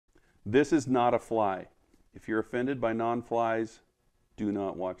This is not a fly. If you're offended by non-flies, do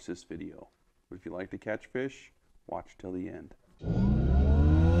not watch this video. But if you like to catch fish, watch till the end.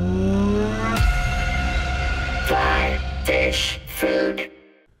 Fly, fish, food.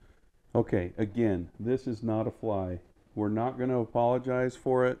 Okay, again, this is not a fly. We're not going to apologize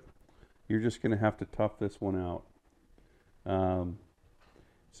for it. You're just going to have to tough this one out.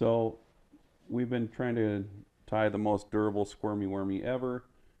 So we've been trying to tie the most durable squirmy wormy ever,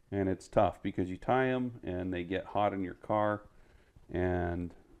 and it's tough because you tie them and they get hot in your car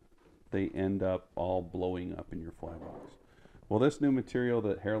and they end up all blowing up in your fly box. Well, this new material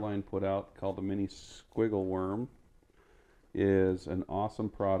that Hairline put out called the Mini Squiggle Worm is an awesome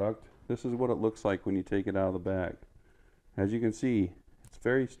product. This is what it looks like when you take it out of the bag. As you can see, it's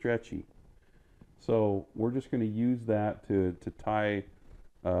very stretchy. So we're just going to use that to tie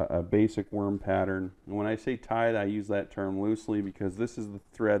a basic worm pattern. And when I say tied, I use that term loosely because this is the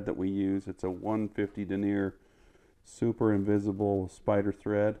thread that we use. It's a 150 denier super invisible spider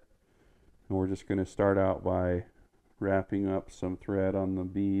thread. And we're just going to start out by wrapping up some thread on the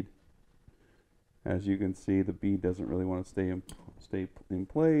bead. As you can see, the bead doesn't really want to stay in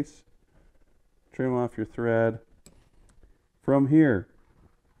place. Trim off your thread. From here,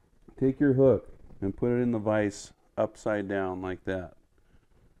 take your hook and put it in the vise upside down like that.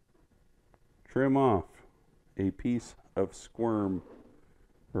 Trim off a piece of squirm,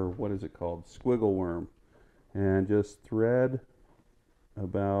 or what is it called? Squiggle worm. And just thread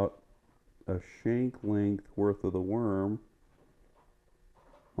about a shank length worth of the worm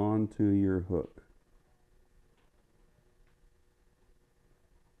onto your hook.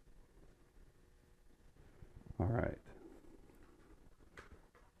 All right.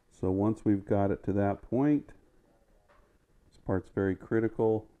 So once we've got it to that point, this part's very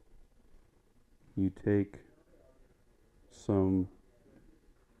critical. You take some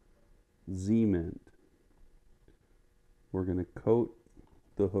cement. We're going to coat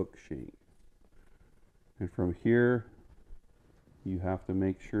the hook shank. And from here, you have to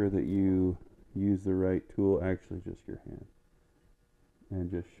make sure that you use the right tool, actually just your hand. And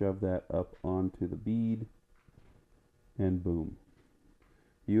just shove that up onto the bead, and boom.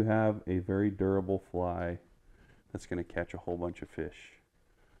 You have a very durable fly that's going to catch a whole bunch of fish.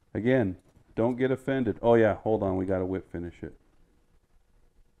 Again, don't get offended. Oh yeah, hold on, we got to whip finish it.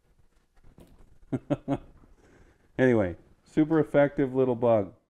 Anyway, super effective little bug.